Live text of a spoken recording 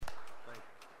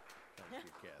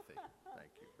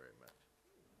Thank you very much.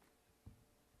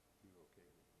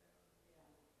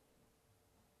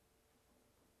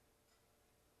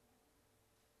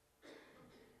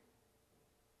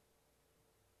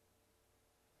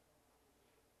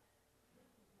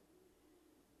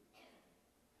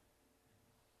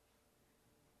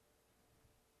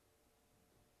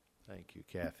 Thank you,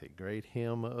 Kathy. Great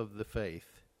hymn of the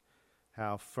faith.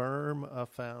 How firm a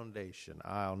foundation.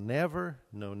 I'll never,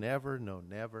 no, never, no,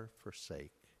 never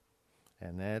forsake.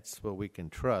 And that's what we can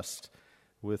trust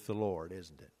with the Lord,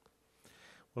 isn't it?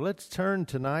 Well, let's turn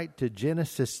tonight to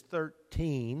Genesis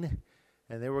 13.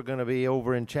 And then we're going to be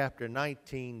over in chapter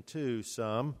 19 too,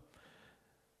 some.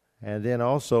 And then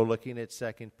also looking at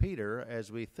 2 Peter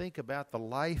as we think about the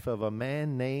life of a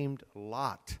man named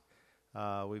Lot.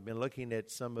 We've been looking at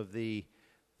some of the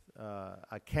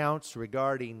accounts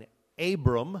regarding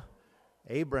Abraham,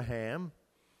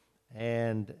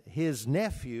 and his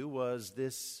nephew was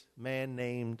this man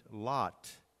named Lot.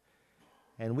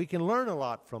 And we can learn a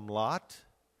lot from Lot.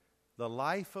 The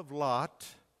life of Lot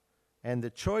and the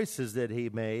choices that he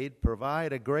made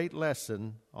provide a great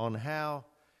lesson on how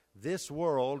this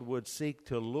world would seek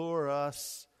to lure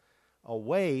us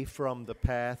away from the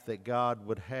path that God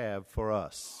would have for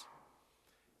us.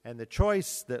 And the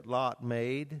choice that Lot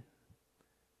made,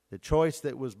 the choice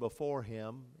that was before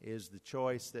him, is the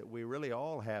choice that we really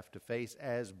all have to face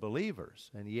as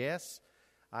believers. And yes,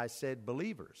 I said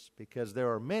believers, because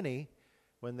there are many,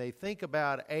 when they think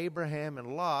about Abraham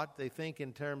and Lot, they think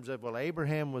in terms of, well,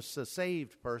 Abraham was a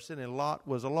saved person and Lot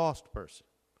was a lost person.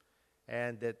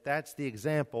 And that's the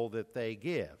example that they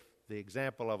give, the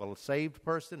example of a saved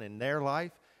person in their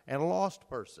life and a lost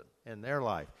person in their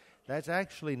life. That's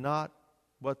actually not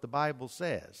what the Bible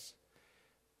says.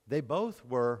 They both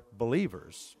were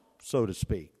believers, so to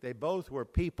speak. They both were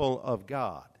people of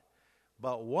God.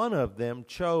 But one of them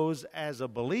chose as a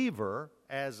believer,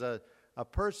 as a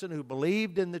person who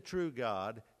believed in the true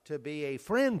God, to be a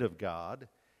friend of God,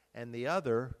 and the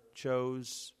other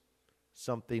chose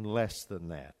something less than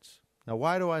that. Now,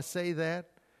 why do I say that?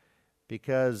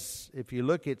 Because if you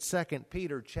look at 2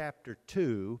 Peter chapter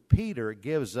 2, Peter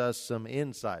gives us some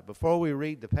insight. Before we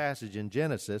read the passage in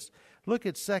Genesis, look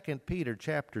at 2 Peter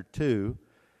chapter 2,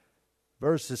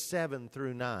 verses 7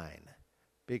 through 9.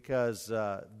 Because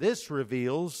this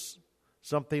reveals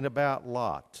something about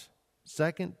Lot.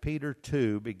 2 Peter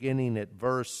 2, beginning at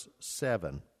verse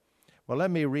 7. Well,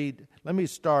 let me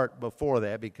start before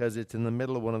that because it's in the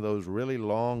middle of one of those really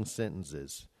long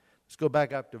sentences. Let's go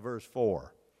back up to verse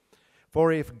 4.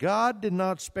 For if God did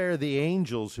not spare the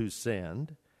angels who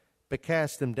sinned, but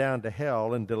cast them down to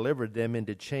hell and delivered them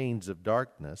into chains of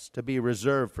darkness to be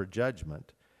reserved for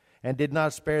judgment, and did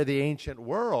not spare the ancient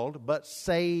world, but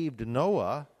saved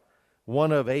Noah,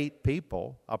 one of 8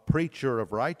 people, a preacher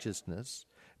of righteousness,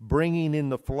 bringing in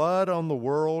the flood on the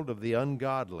world of the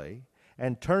ungodly,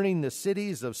 and turning the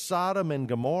cities of Sodom and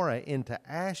Gomorrah into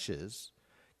ashes,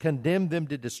 condemned them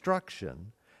to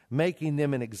destruction, making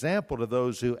them an example to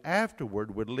those who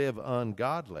afterward would live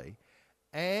ungodly,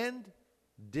 and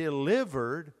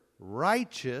delivered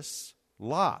righteous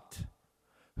Lot,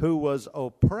 who was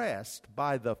oppressed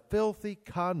by the filthy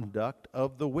conduct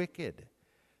of the wicked.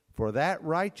 For that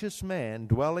righteous man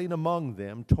dwelling among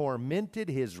them tormented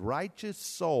his righteous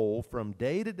soul from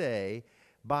day to day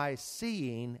by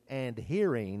seeing and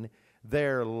hearing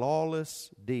their lawless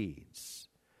deeds.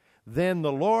 Then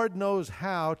the Lord knows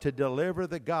how to deliver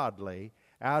the godly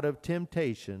out of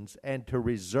temptations and to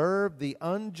reserve the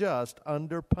unjust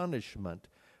under punishment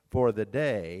for the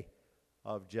day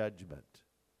of judgment.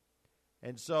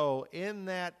 And so in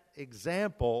that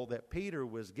example that Peter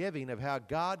was giving of how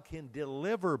God can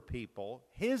deliver people,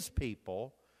 his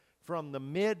people, from the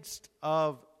midst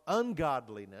of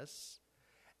ungodliness,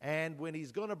 and when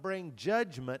he's going to bring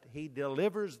judgment, he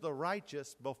delivers the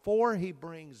righteous. Before he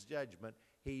brings judgment,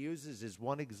 he uses as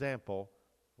one example,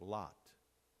 Lot.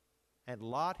 And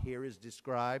Lot here is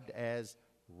described as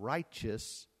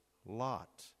righteous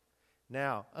Lot.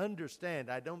 Now,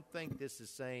 understand, I don't think this is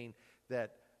saying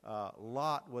that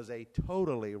Lot was a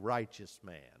totally righteous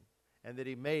man, and that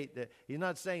he's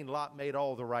not saying Lot made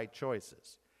all the right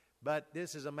choices. But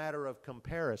this is a matter of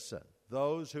comparison.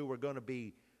 Those who were going to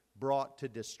be brought to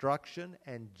destruction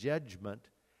and judgment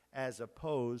as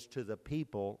opposed to the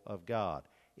people of God.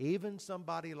 Even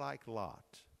somebody like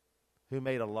Lot, who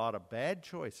made a lot of bad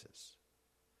choices,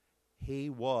 he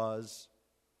was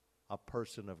a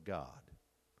person of God.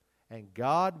 And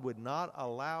God would not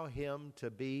allow him to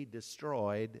be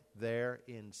destroyed there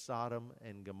in Sodom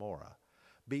and Gomorrah.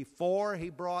 Before he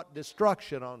brought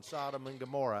destruction on Sodom and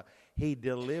Gomorrah, he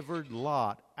delivered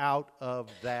Lot out of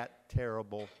that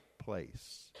terrible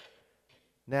place.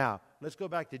 Now, let's go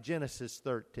back to Genesis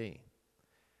 13.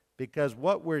 Because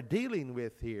what we're dealing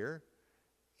with here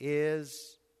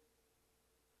is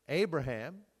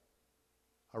Abraham,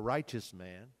 a righteous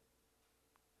man,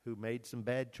 who made some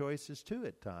bad choices too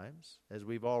at times, as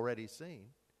we've already seen,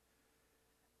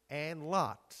 and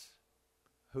Lot,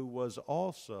 who was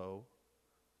also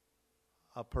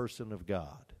a person of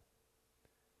God.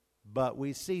 But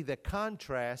we see the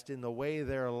contrast in the way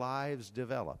their lives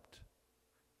developed.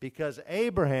 Because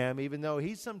Abraham, even though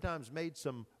he sometimes made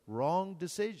some wrong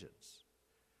decisions,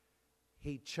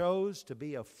 he chose to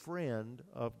be a friend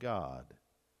of God.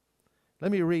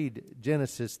 Let me read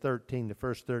Genesis 13, the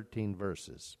first 13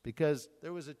 verses, because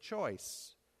there was a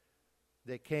choice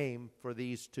that came for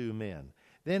these two men.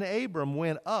 Then Abram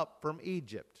went up from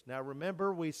Egypt. Now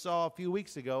remember, we saw a few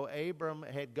weeks ago, Abram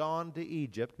had gone to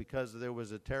Egypt because there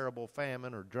was a terrible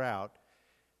famine or drought,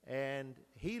 and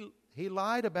he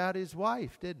lied about his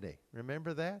wife, didn't he?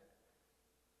 Remember that?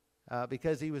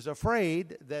 Because he was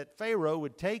afraid that Pharaoh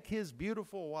would take his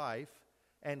beautiful wife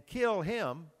and kill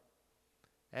him,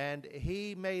 and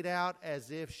he made out as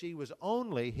if she was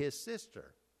only his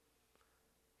sister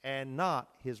and not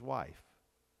his wife.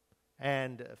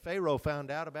 And Pharaoh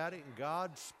found out about it, and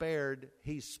God spared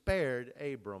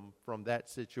Abram from that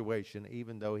situation,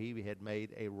 even though he had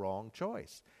made a wrong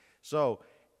choice. So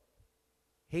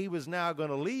he was now going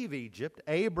to leave Egypt.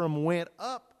 Abram went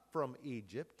up from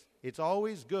Egypt. It's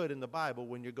always good in the Bible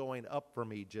when you're going up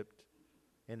from Egypt,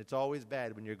 and it's always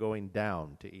bad when you're going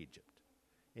down to Egypt.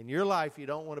 In your life, you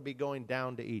don't want to be going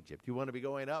down to Egypt. You want to be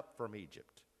going up from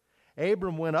Egypt.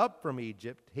 Abram went up from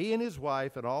Egypt, he and his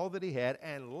wife and all that he had,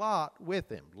 and Lot with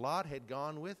him. Lot had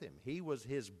gone with him. He was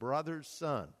his brother's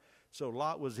son, so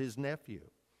Lot was his nephew.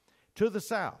 To the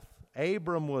south,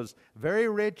 Abram was very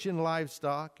rich in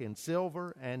livestock, in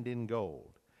silver, and in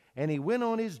gold. And he went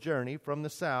on his journey from the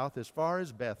south as far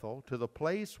as Bethel, to the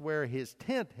place where his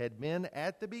tent had been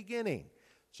at the beginning.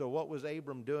 So what was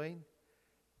Abram doing?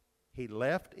 He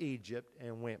left Egypt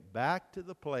and went back to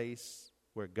the place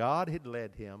where God had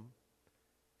led him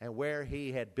and where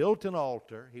he had built an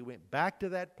altar. He went back to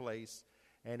that place,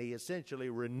 and he essentially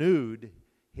renewed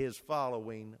his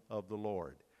following of the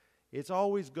Lord. It's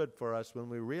always good for us when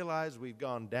we realize we've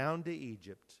gone down to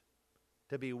Egypt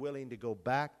to be willing to go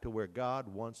back to where God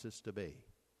wants us to be.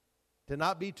 To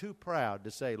not be too proud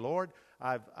to say, Lord,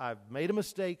 I've made a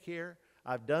mistake here.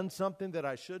 I've done something that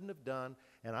I shouldn't have done,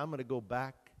 and I'm going to go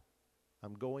back.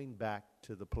 I'm going back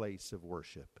to the place of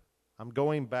worship. I'm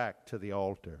going back to the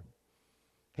altar.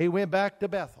 He went back to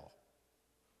Bethel,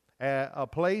 a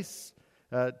place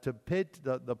to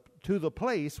the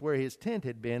place where his tent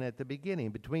had been at the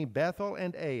beginning, between Bethel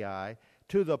and Ai,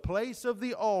 to the place of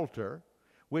the altar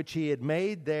which he had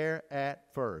made there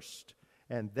at first.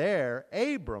 And there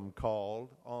Abram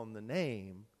called on the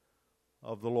name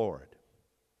of the Lord.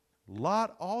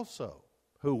 Lot also,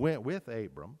 who went with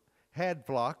Abram, had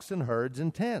flocks and herds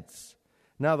and tents.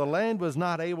 Now the land was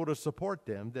not able to support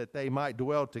them, that they might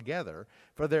dwell together,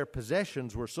 for their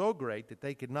possessions were so great that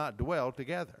they could not dwell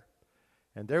together.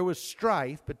 And there was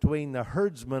strife between the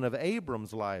herdsmen of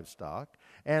Abram's livestock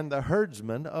and the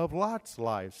herdsmen of Lot's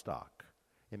livestock.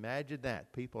 Imagine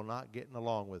that, people not getting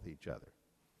along with each other.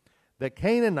 The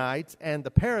Canaanites and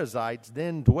the Perizzites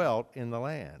then dwelt in the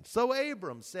land. So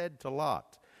Abram said to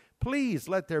Lot, Please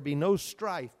let there be no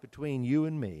strife between you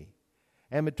and me,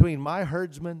 and between my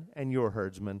herdsmen and your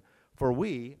herdsmen, for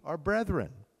we are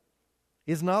brethren.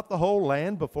 Is not the whole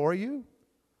land before you?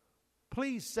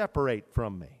 Please separate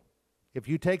from me. If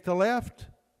you take the left,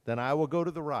 then I will go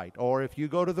to the right. Or if you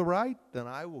go to the right, then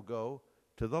I will go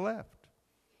to the left.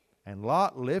 And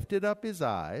Lot lifted up his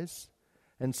eyes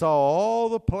and saw all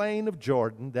the plain of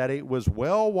Jordan, that it was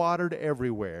well watered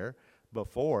everywhere,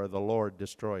 before the Lord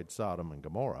destroyed Sodom and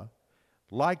Gomorrah,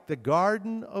 like the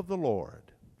garden of the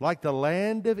Lord, like the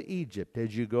land of Egypt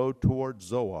as you go toward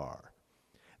Zoar.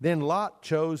 Then Lot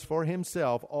chose for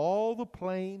himself all the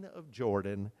plain of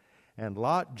Jordan, and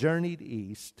Lot journeyed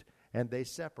east, and they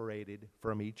separated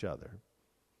from each other.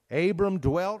 Abram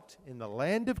dwelt in the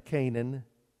land of Canaan,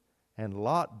 and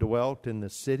Lot dwelt in the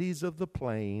cities of the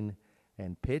plain,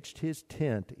 and pitched his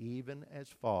tent even as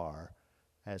far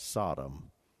as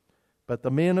Sodom. But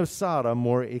the men of Sodom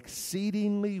were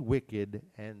exceedingly wicked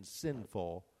and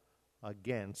sinful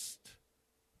against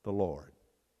the Lord.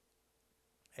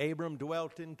 Abram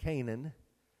dwelt in Canaan.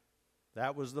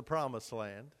 That was the promised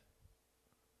land.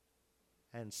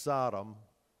 And Sodom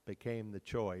became the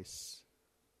choice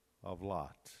of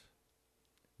Lot.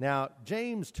 Now,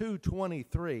 James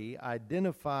 2:23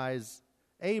 identifies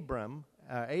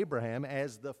Abraham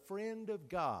as the friend of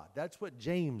God. That's what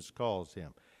James calls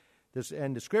him.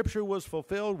 And the scripture was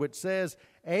fulfilled, which says,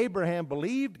 Abraham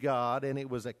believed God, and it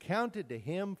was accounted to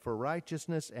him for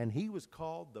righteousness, and he was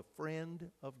called the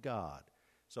friend of God.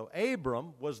 So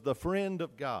Abram was the friend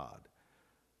of God.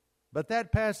 But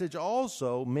that passage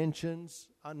also mentions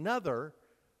another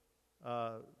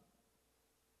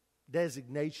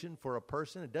designation for a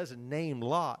person. It doesn't name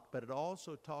Lot, but it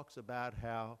also talks about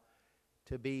how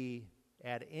to be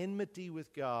at enmity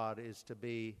with God is to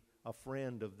be a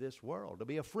friend of this world. To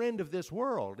be a friend of this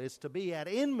world is to be at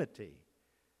enmity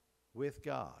with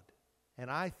God. And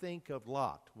I think of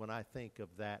Lot when I think of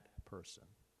that person.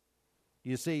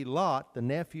 You see, Lot, the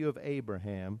nephew of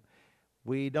Abraham,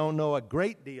 we don't know a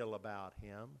great deal about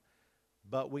him,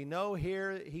 but we know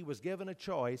here he was given a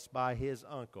choice by his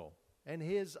uncle. And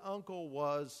his uncle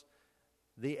was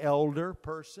the elder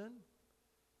person.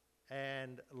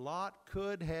 And Lot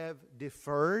could have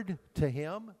deferred to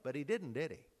him, but he didn't,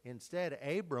 did he? Instead,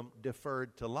 Abram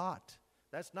deferred to Lot.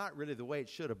 That's not really the way it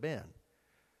should have been.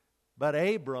 But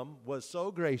Abram was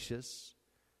so gracious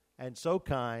and so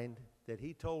kind that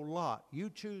he told Lot,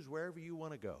 you choose wherever you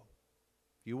want to go.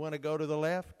 If you want to go to the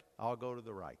left, I'll go to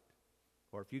the right.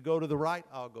 Or if you go to the right,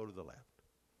 I'll go to the left.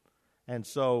 And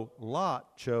so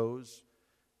Lot chose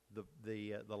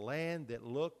the land that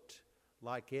looked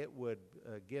like it would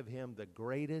give him the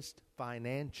greatest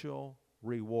financial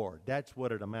reward. That's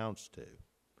what it amounts to.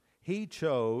 He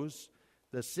chose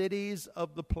the cities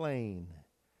of the plain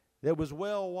that was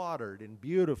well watered and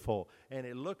beautiful, and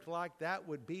it looked like that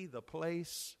would be the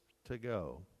place to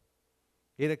go.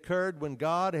 It occurred when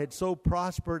God had so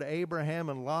prospered Abraham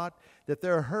and Lot that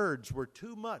their herds were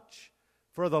too much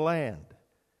for the land.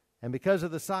 And because of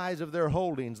the size of their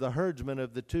holdings, the herdsmen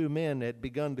of the two men had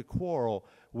begun to quarrel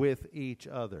with each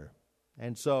other.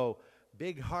 And so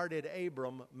big-hearted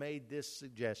Abram made this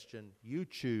suggestion, you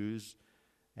choose,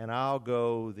 and I'll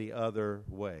go the other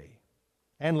way.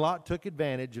 And Lot took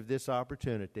advantage of this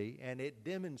opportunity, and it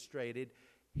demonstrated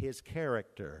his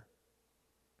character.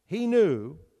 He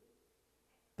knew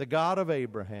the God of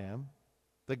Abraham,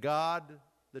 the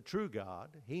true God.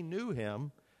 He knew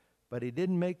him, but he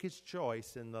didn't make his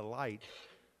choice in the light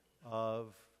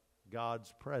of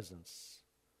God's presence.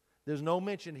 There's no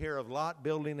mention here of Lot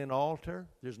building an altar.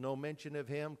 There's no mention of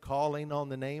him calling on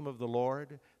the name of the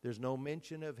Lord. There's no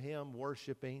mention of him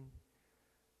worshiping.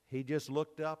 He just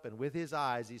looked up, and with his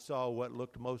eyes he saw what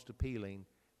looked most appealing,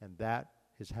 and that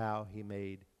is how he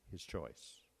made his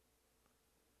choice.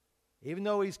 Even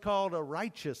though he's called a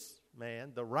righteous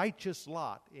man, the righteous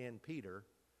Lot in Peter,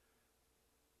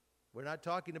 we're not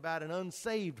talking about an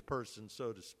unsaved person,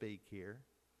 so to speak, here,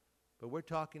 but we're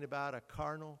talking about a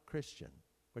carnal Christian.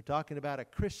 We're talking about a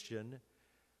Christian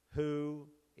who,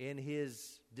 in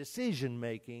his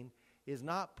decision-making, is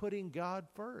not putting God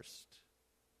first.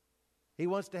 He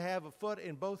wants to have a foot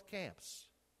in both camps.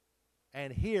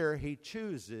 And here he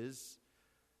chooses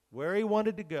where he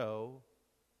wanted to go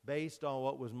based on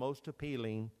what was most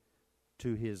appealing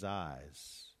to his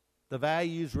eyes. The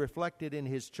values reflected in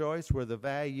his choice were the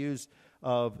values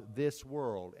of this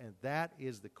world, and that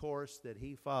is the course that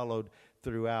he followed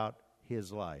throughout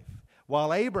his life.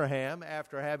 While Abraham,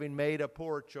 after having made a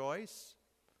poor choice,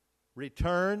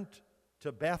 returned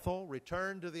to Bethel,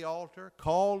 returned to the altar,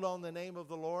 called on the name of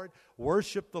the Lord,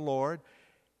 worshiped the Lord,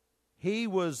 he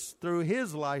was, through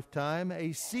his lifetime,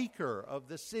 a seeker of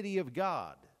the city of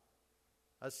God,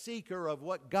 a seeker of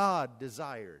what God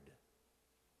desired.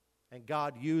 And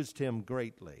God used him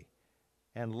greatly.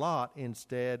 And Lot,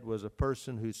 instead, was a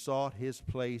person who sought his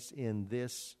place in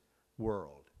this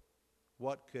world.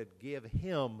 What could give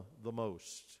him the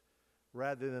most,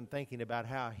 rather than thinking about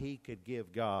how he could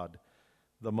give God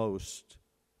the most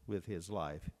with his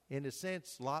life. In a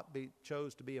sense, Lot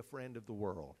chose to be a friend of the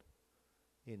world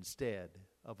instead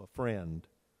of a friend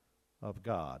of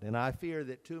God. And I fear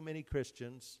that too many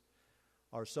Christians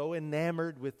are so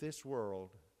enamored with this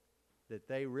world that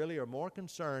they really are more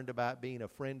concerned about being a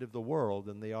friend of the world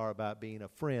than they are about being a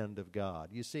friend of God.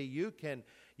 You see, you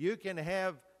can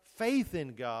have faith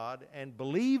in God and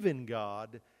believe in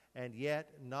God and yet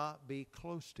not be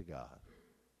close to God,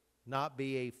 not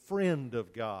be a friend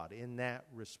of God in that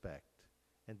respect.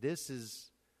 And this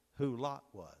is who Lot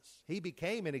was. He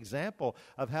became an example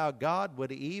of how God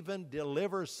would even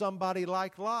deliver somebody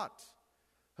like Lot,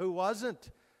 who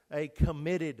wasn't a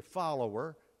committed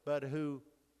follower, but who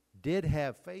did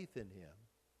have faith in him.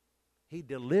 He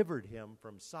delivered him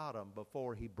from Sodom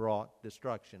before he brought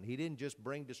destruction. He didn't just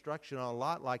bring destruction on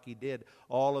Lot like he did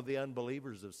all of the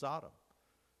unbelievers of Sodom.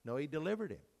 No, he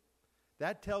delivered him.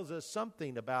 That tells us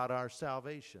something about our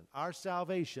salvation. Our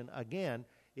salvation, again,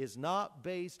 is not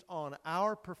based on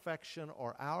our perfection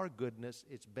or our goodness.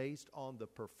 It's based on the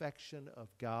perfection of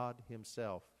God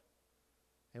Himself.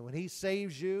 And when He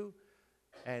saves you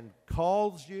and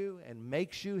calls you and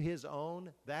makes you His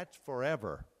own, that's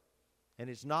forever. And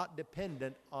it's not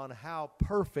dependent on how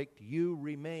perfect you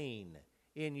remain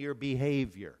in your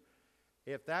behavior.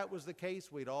 If that was the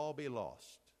case, we'd all be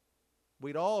lost.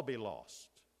 We'd all be lost.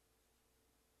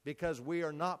 Because we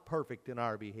are not perfect in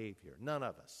our behavior, none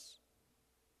of us.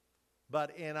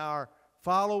 But in our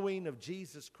following of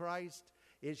Jesus Christ,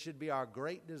 it should be our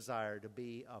great desire to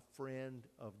be a friend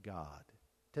of God,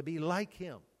 to be like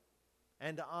Him,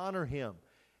 and to honor Him.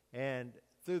 And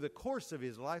through the course of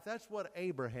his life, that's what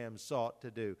Abraham sought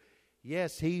to do.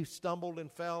 Yes, he stumbled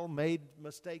and fell, made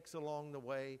mistakes along the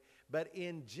way, but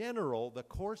in general, the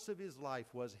course of his life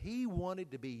was he wanted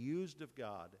to be used of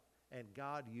God, and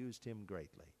God used him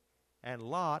greatly. And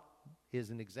Lot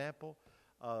is an example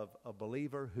of a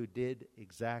believer who did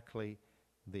exactly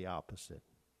the opposite.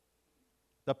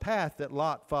 The path that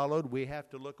Lot followed, we have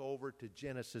to look over to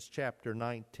Genesis chapter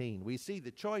 19. We see the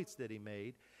choice that he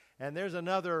made, and there's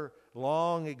another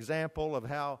long example of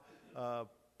how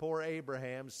poor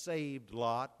Abraham saved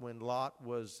Lot when Lot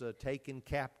was taken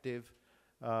captive.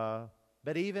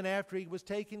 But even after he was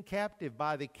taken captive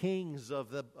by the kings of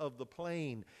the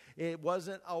plain, it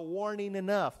wasn't a warning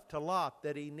enough to Lot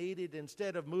that he needed,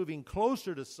 instead of moving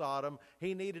closer to Sodom,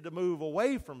 he needed to move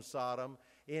away from Sodom.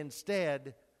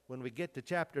 Instead, when we get to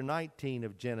chapter 19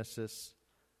 of Genesis,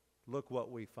 look what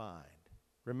we find.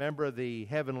 Remember the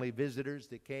heavenly visitors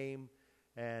that came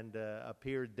and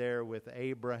appeared there with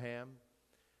Abraham?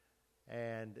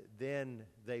 And then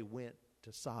they went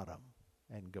to Sodom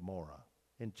and Gomorrah.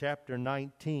 In chapter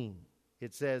 19,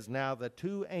 it says, "Now the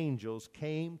two angels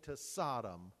came to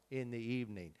Sodom in the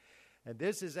evening." And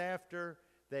this is after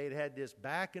they'd had this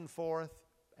back and forth,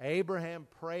 Abraham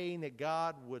praying that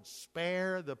God would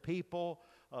spare the people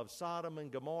of Sodom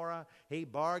and Gomorrah. He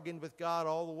bargained with God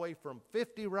all the way from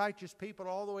 50 righteous people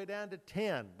all the way down to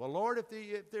 10. Well, Lord,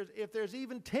 if there's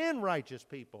even 10 righteous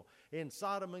people in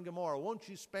Sodom and Gomorrah, won't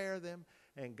you spare them?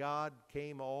 And God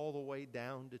came all the way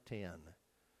down to 10.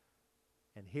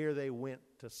 And here they went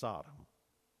to Sodom.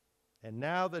 And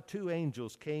now the two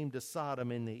angels came to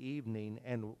Sodom in the evening,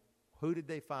 and who did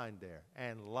they find there?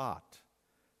 And Lot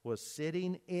was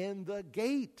sitting in the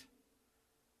gate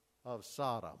of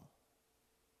Sodom.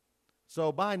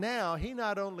 So by now, he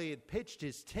not only had pitched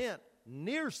his tent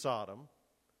near Sodom,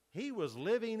 he was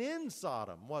living in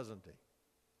Sodom, wasn't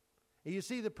he? You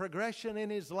see the progression in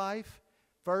his life?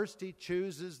 First, he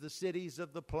chooses the cities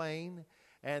of the plain,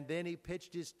 and then he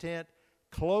pitched his tent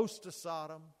close to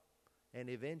Sodom, and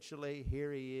eventually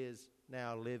here he is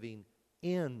now living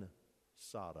in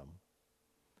Sodom.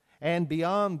 And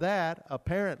beyond that,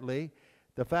 apparently,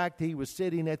 the fact he was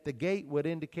sitting at the gate would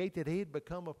indicate that he had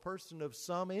become a person of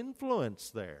some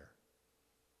influence there.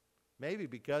 Maybe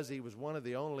because he was one of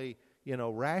the only,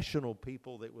 rational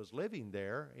people that was living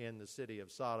there in the city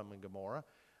of Sodom and Gomorrah.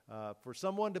 For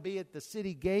someone to be at the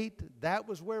city gate, that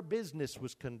was where business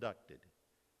was conducted.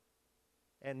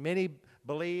 And many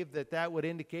believe that would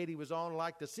indicate he was on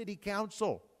like the city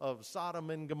council of Sodom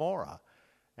and Gomorrah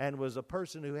and was a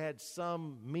person who had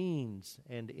some means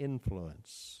and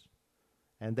influence.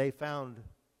 And they found,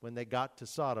 when they got to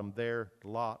Sodom, there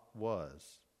Lot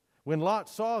was. When Lot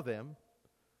saw them,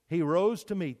 he rose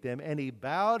to meet them, and he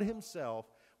bowed himself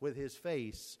with his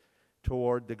face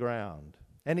toward the ground.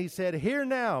 And he said, "Hear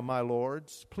now, my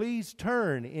lords, please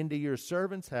turn into your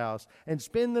servant's house and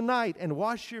spend the night and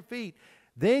wash your feet.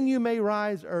 Then you may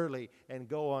rise early and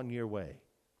go on your way."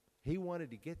 He wanted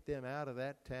to get them out of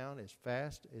that town as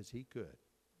fast as he could,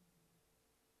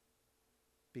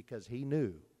 because he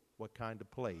knew what kind of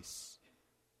place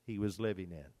he was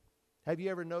living in. Have you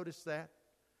ever noticed that?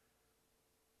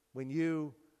 When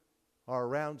you are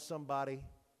around somebody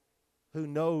who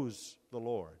knows the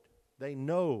Lord, they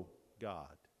know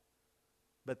God,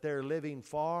 but they're living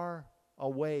far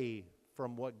away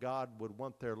from what God would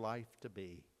want their life to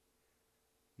be.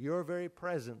 Your very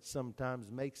presence sometimes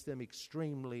makes them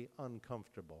extremely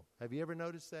uncomfortable. Have you ever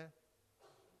noticed that?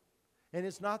 And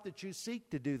it's not that you seek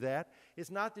to do that.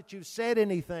 It's not that you've said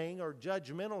anything or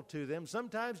judgmental to them.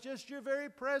 Sometimes just your very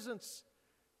presence.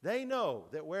 They know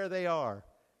that where they are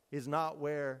is not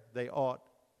where they ought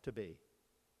to be.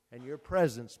 And your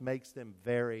presence makes them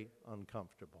very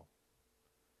uncomfortable.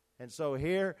 And so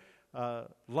here,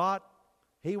 Lot,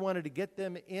 he wanted to get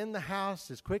them in the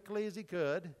house as quickly as he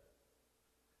could,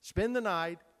 spend the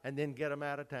night, and then get them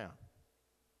out of town,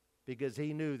 because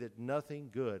he knew that nothing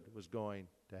good was going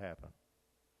to happen.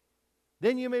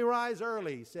 Then you may rise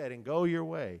early, he said, and go your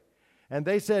way. And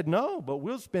they said, no, but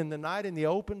we'll spend the night in the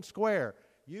open square.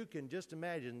 You can just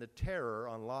imagine the terror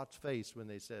on Lot's face when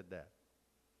they said that.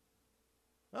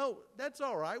 Oh, that's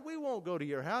all right. We won't go to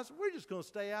your house. We're just going to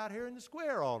stay out here in the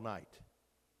square all night.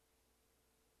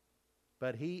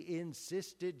 But he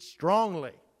insisted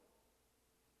strongly.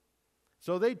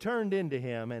 So they turned into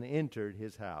him and entered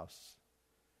his house.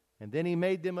 And then he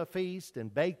made them a feast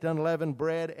and baked unleavened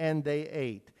bread, and they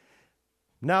ate.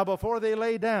 Now before they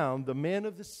lay down, the men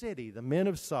of the city, the men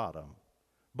of Sodom,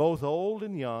 both old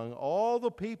and young, all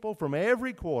the people from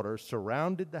every quarter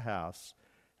surrounded the house.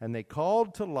 And they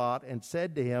called to Lot and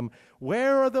said to him,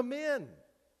 where are the men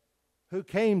who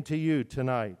came to you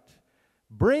tonight?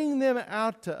 Bring them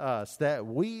out to us, that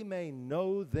we may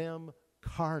know them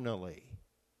carnally.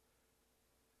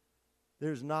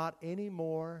 There's not any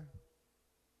more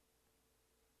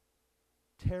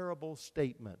terrible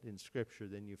statement in Scripture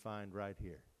than you find right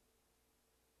here.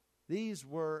 These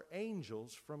were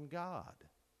angels from God.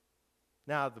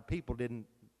 Now, the people didn't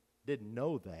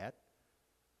know that.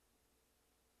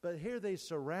 But here they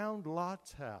surround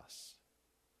Lot's house,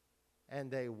 and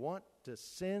they want to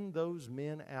send those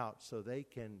men out so they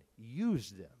can use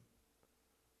them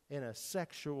in a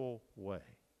sexual way.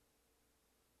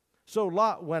 So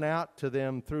Lot went out to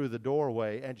them through the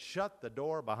doorway and shut the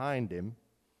door behind him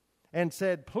and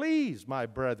said, please, my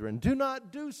brethren, do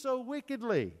not do so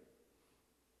wickedly.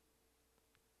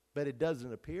 But it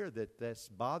doesn't appear that this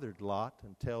bothered Lot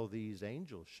until these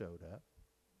angels showed up.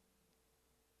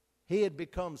 He had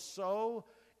become so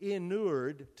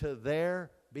inured to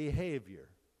their behavior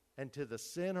and to the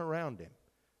sin around him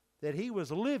that he was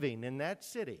living in that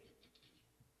city.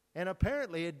 And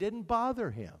apparently it didn't bother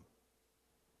him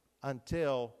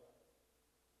until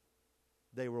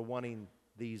they were wanting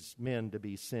these men to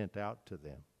be sent out to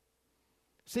them.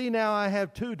 See, now I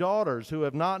have 2 daughters who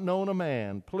have not known a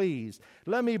man. Please,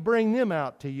 let me bring them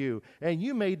out to you, and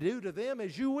you may do to them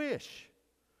as you wish.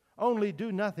 Only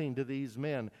do nothing to these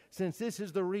men, since this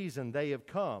is the reason they have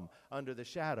come under the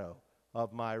shadow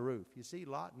of my roof. You see,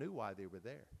 Lot knew why they were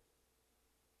there.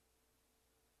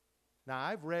 Now,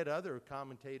 I've read other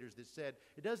commentators that said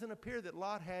it doesn't appear that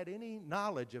Lot had any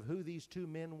knowledge of who these 2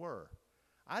 men were.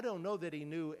 I don't know that he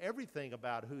knew everything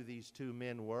about who these 2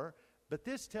 men were, but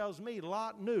this tells me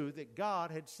Lot knew that God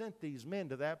had sent these men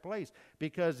to that place,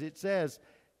 because it says,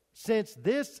 since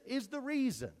this is the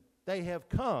reason they have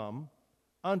come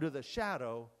under the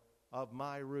shadow of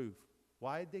my roof.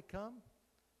 Why did they come?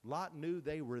 Lot knew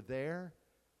they were there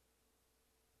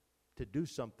to do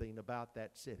something about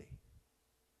that city.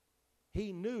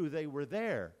 He knew they were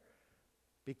there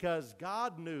because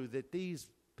God knew that these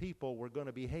people were going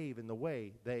to behave in the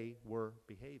way they were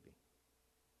behaving.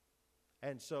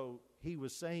 And so he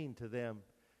was saying to them,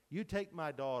 you take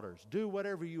my daughters, do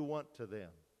whatever you want to them.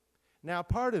 Now,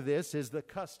 part of this is the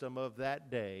custom of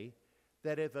that day,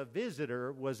 that if a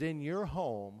visitor was in your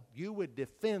home, you would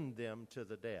defend them to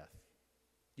the death.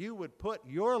 You would put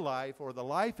your life or the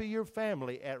life of your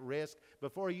family at risk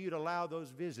before you'd allow those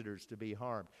visitors to be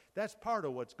harmed. That's part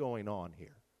of what's going on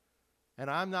here. And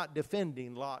I'm not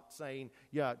defending Lot saying,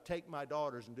 yeah, take my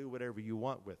daughters and do whatever you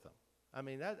want with them. I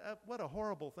mean, what a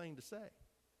horrible thing to say.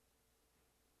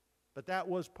 But that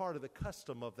was part of the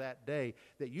custom of that day,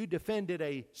 that you defended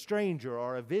a stranger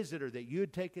or a visitor that you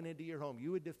had taken into your home.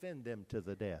 You would defend them to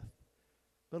the death.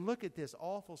 But look at this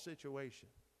awful situation.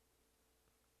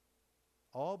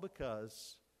 All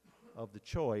because of the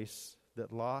choice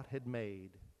that Lot had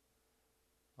made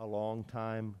a long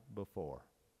time before.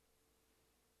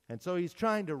 And so he's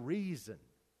trying to reason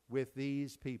with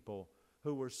these people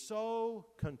who were so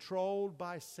controlled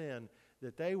by sin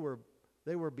that they were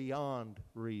beyond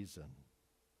reason.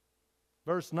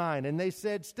 Verse 9, and they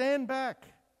said, stand back.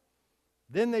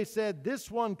 Then they said, this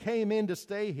one came in to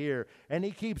stay here, and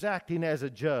he keeps acting as a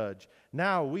judge.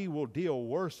 Now we will deal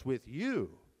worse with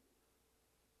you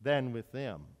than with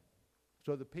them.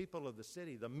 So the people of the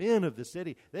city, the men of the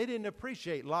city, they didn't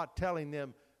appreciate Lot telling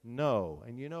them no.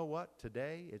 And you know what?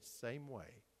 Today, it's the same way.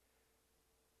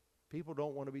 People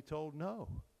don't want to be told no.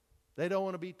 They don't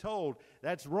want to be told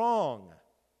that's wrong.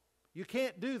 You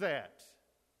can't do that.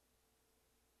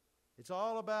 It's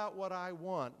all about what I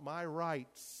want, my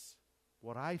rights,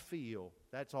 what I feel.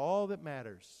 That's all that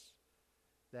matters.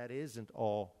 That isn't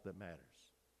all that matters.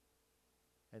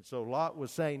 And so Lot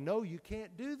was saying, no, you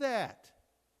can't do that.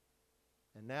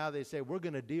 And now they say, we're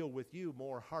going to deal with you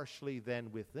more harshly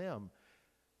than with them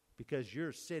because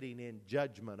you're sitting in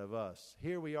judgment of us.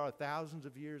 Here we are thousands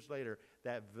of years later,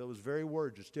 that those very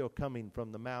words are still coming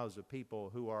from the mouths of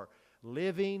people who are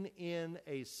living in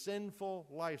a sinful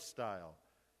lifestyle.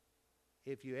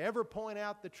 If you ever point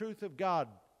out the truth of God,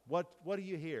 what do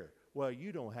you hear? well,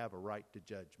 you don't have a right to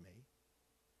judge me.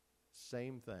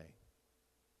 Same thing.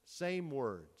 Same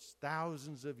words,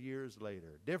 thousands of years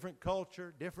later. Different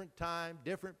culture, different time,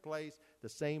 different place, the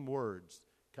same words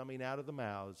coming out of the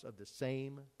mouths of the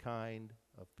same kind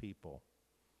of people.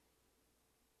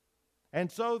 And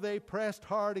so they pressed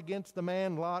hard against the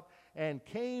man Lot and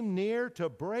came near to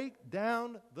break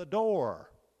down the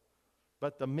door.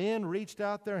 But the men reached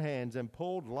out their hands and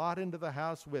pulled Lot into the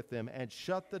house with them and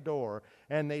shut the door.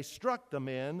 And they struck the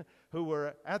men who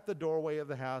were at the doorway of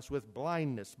the house with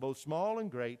blindness, both small and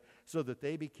great, so that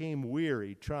they became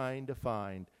weary trying to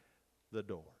find the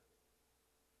door.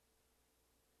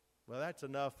 Well, that's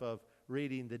enough of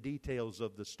reading the details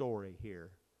of the story here.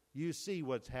 You see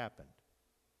what's happened.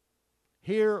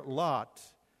 Here, Lot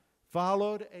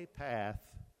followed a path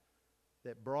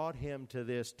that brought him to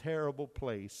this terrible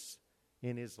place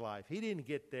in his life. He didn't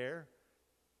get there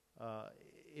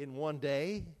in one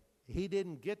day. He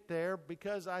didn't get there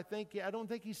because I don't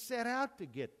think he set out to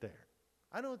get there.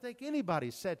 I don't think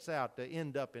anybody sets out to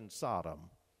end up in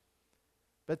Sodom.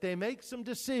 But they make some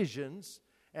decisions,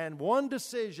 and one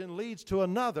decision leads to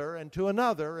another and to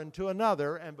another and to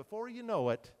another, and before you know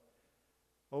it,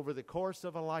 over the course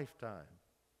of a lifetime,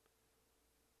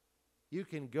 you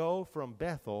can go from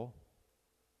Bethel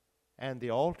and the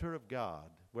altar of God,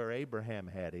 where Abraham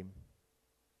had him,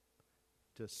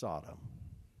 to Sodom.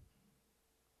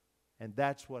 And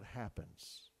that's what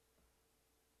happens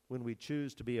when we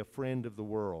choose to be a friend of the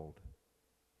world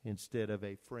instead of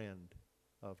a friend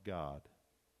of God.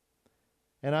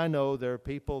 And I know there are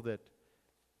people that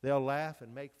they'll laugh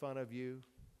and make fun of you,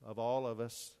 of all of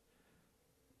us,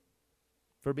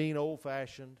 for being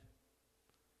old-fashioned,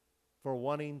 for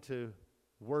wanting to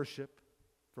worship,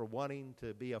 for wanting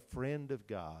to be a friend of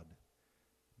God.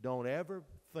 Don't ever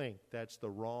think that's the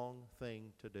wrong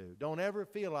thing to do. Don't ever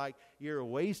feel like you're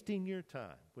wasting your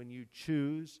time when you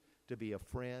choose to be a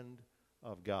friend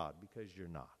of God, because you're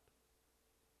not.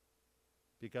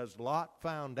 Because Lot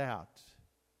found out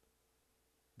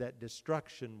that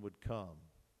destruction would come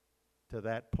to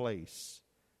that place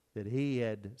that he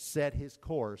had set his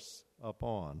course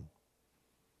upon.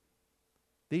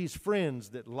 These friends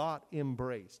that Lot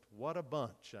embraced, what a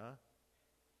bunch, huh?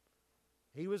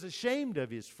 He was ashamed of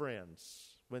his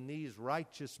friends when these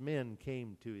righteous men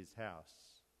came to his house.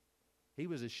 He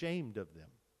was ashamed of them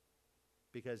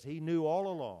because he knew all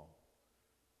along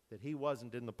that he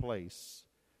wasn't in the place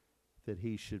that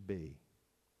he should be.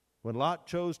 When Lot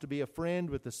chose to be a friend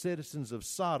with the citizens of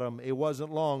Sodom, it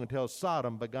wasn't long until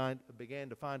Sodom began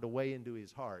to find a way into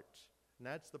his heart. And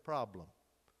that's the problem.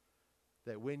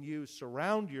 That when you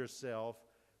surround yourself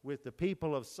with the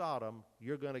people of Sodom,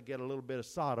 you're going to get a little bit of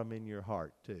Sodom in your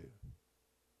heart too.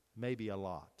 Maybe a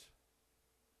lot.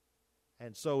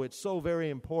 And so it's so very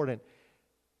important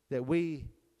that we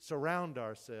surround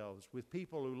ourselves with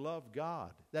people who love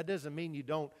God. That doesn't mean you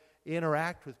don't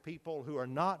interact with people who are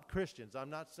not Christians. I'm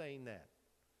not saying that.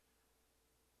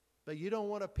 But you don't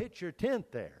want to pitch your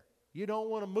tent there. You don't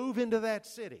want to move into that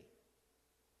city.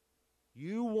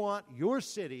 You want your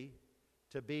city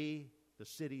to be the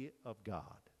city of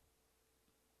God.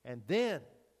 And then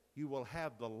you will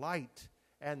have the light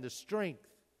and the strength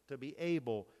to be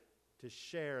able to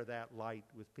share that light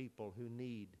with people who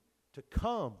need to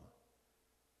come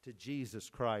to Jesus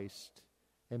Christ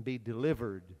and be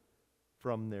delivered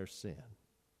from their sin.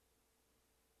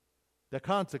 The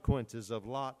consequences of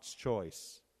Lot's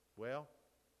choice. Well,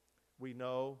 we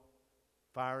know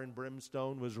fire and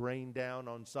brimstone was rained down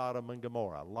on Sodom and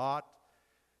Gomorrah. Lot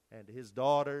and his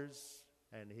daughters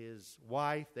and his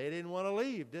wife, they didn't want to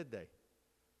leave, did they?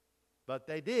 But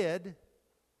they did.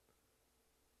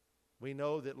 We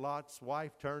know that Lot's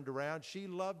wife turned around. She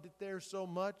loved it there so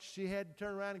much, she had to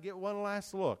turn around and get one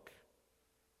last look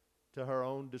to her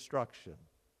own destruction.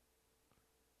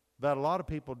 But a lot of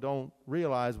people don't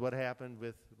realize what happened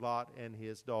with Lot and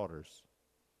his daughters.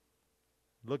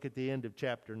 Look at the end of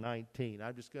chapter 19.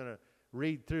 I'm just going to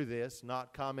read through this,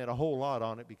 not comment a whole lot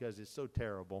on it because it's so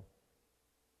terrible.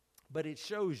 But it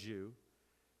shows you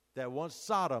that once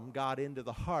Sodom got into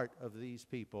the heart of these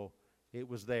people, it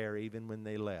was there even when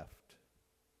they left.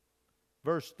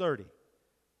 Verse 30.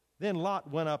 Then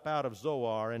Lot went up out of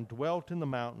Zoar and dwelt in the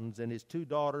mountains, and his 2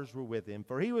 daughters were with him,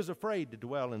 for he was afraid to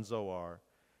dwell in Zoar.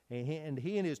 And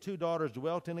he and his 2 daughters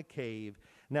dwelt in a cave.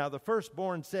 Now the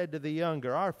firstborn said to the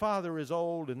younger, Our father is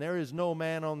old, and there is no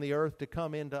man on the earth to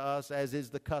come into us, as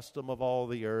is the custom of all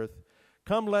the earth.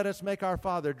 Come, let us make our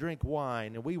father drink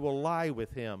wine, and we will lie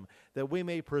with him, that we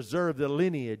may preserve the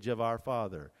lineage of our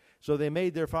father. So they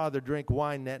made their father drink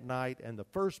wine that night, and the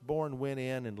firstborn went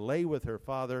in and lay with her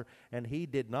father, and he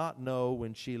did not know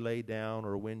when she lay down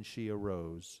or when she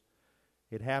arose.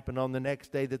 It happened on the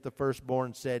next day that the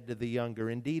firstborn said to the younger,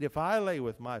 Indeed, if I lay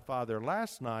with my father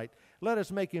last night, let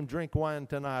us make him drink wine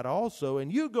tonight also,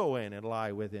 and you go in and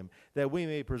lie with him, that we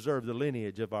may preserve the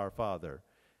lineage of our father.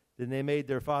 Then they made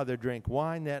their father drink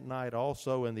wine that night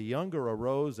also, and the younger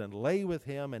arose and lay with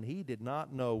him, and he did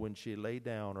not know when she lay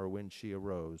down or when she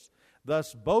arose.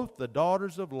 Thus both the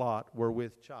daughters of Lot were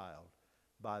with child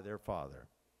by their father.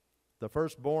 The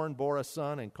firstborn bore a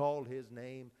son and called his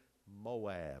name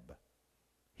Moab.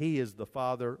 He is the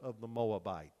father of the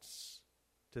Moabites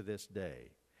to this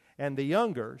day. And the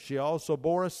younger, she also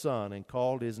bore a son and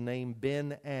called his name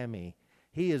Ben-Ammi.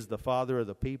 He is the father of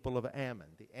the people of Ammon,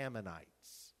 the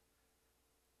Ammonites,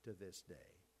 to this day.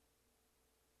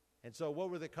 And so what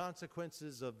were the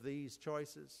consequences of these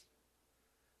choices?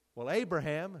 Well,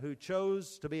 Abraham, who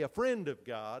chose to be a friend of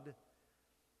God,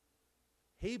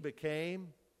 he became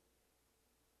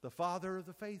the father of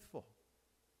the faithful.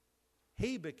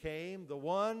 He became the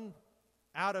one,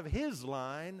 out of his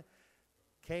line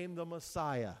came the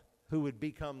Messiah, who would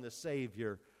become the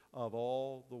Savior of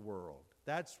all the world.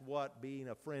 That's what being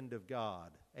a friend of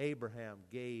God, Abraham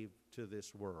gave to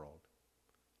this world.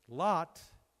 Lot,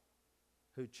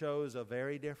 who chose a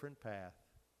very different path,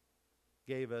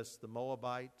 gave us the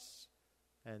Moabites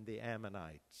and the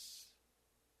Ammonites,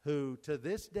 who to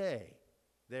this day,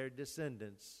 their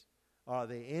descendants are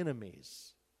the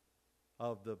enemies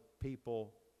of the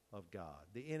people of God,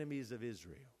 the enemies of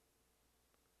Israel.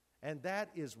 And that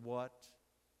is what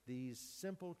these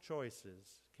simple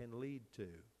choices can lead to.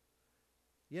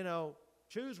 You know,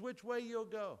 choose which way you'll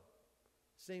go.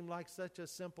 Seemed like such a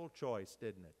simple choice,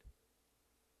 didn't it?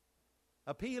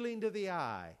 Appealing to the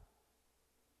eye,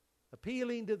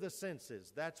 appealing to the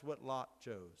senses. That's what Lot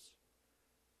chose.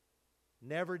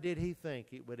 Never did he think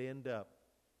it would end up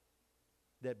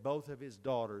that both of his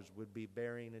daughters would be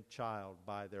bearing a child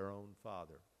by their own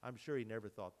father. I'm sure he never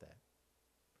thought that.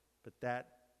 But that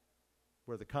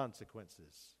were the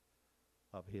consequences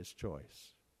of his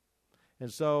choice.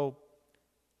 And so,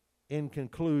 in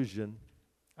conclusion,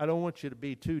 I don't want you to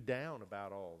be too down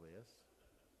about all this.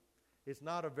 It's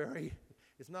not a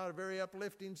very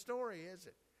uplifting story, is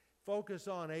it? Focus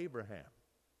on Abraham.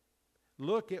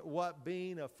 Look at what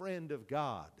being a friend of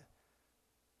God,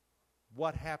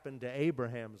 what happened to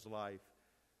Abraham's life,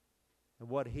 and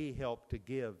what he helped to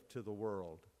give to the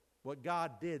world, what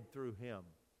God did through him.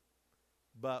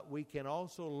 But we can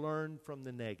also learn from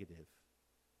the negative.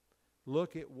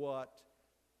 Look at what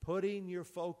putting your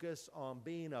focus on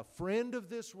being a friend of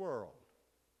this world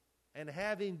and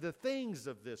having the things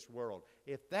of this world,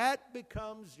 if that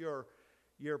becomes your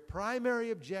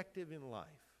primary objective in life,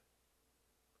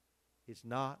 it's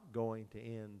not going to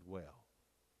end well.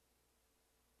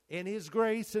 In His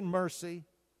grace and mercy,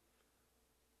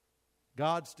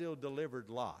 God still delivered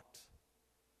Lot.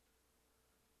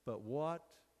 But what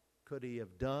could He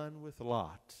have done with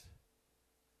Lot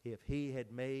if he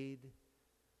had made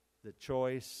the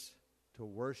choice to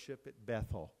worship at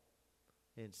Bethel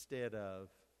instead of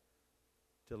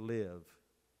to live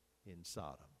in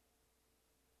Sodom?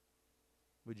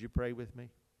 Would you pray with me?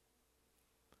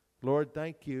 Lord,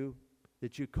 thank you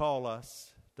that you call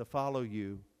us to follow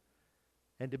you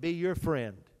and to be your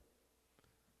friend,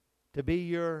 to be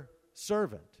your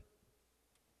servant.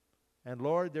 And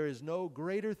Lord, there is no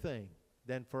greater thing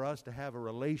than for us to have a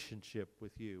relationship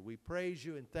with you. We praise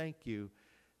you and thank you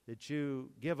that you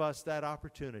give us that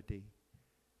opportunity.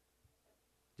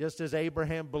 Just as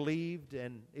Abraham believed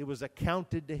and it was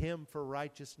accounted to him for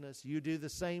righteousness, you do the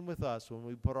same with us when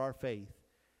we put our faith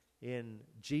in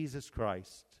Jesus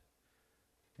Christ.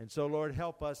 And so, Lord,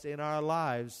 help us in our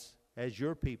lives as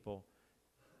your people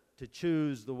to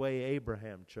choose the way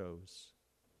Abraham chose,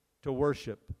 to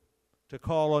worship, to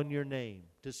call on your name,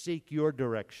 to seek your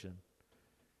direction,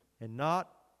 and not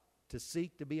to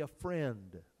seek to be a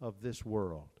friend of this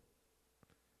world.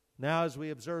 Now, as we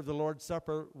observe the Lord's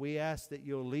Supper, we ask that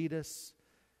you'll lead us,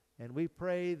 and we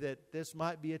pray that this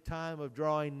might be a time of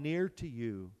drawing near to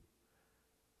you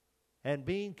and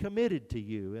being committed to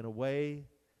you in a way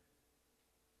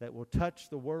that will touch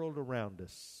the world around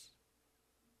us.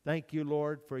 Thank you,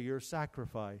 Lord, for your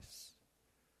sacrifice.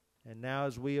 And now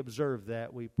as we observe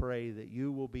that, we pray that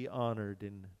you will be honored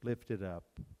and lifted up.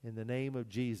 In the name of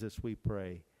Jesus we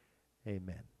pray.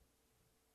 Amen.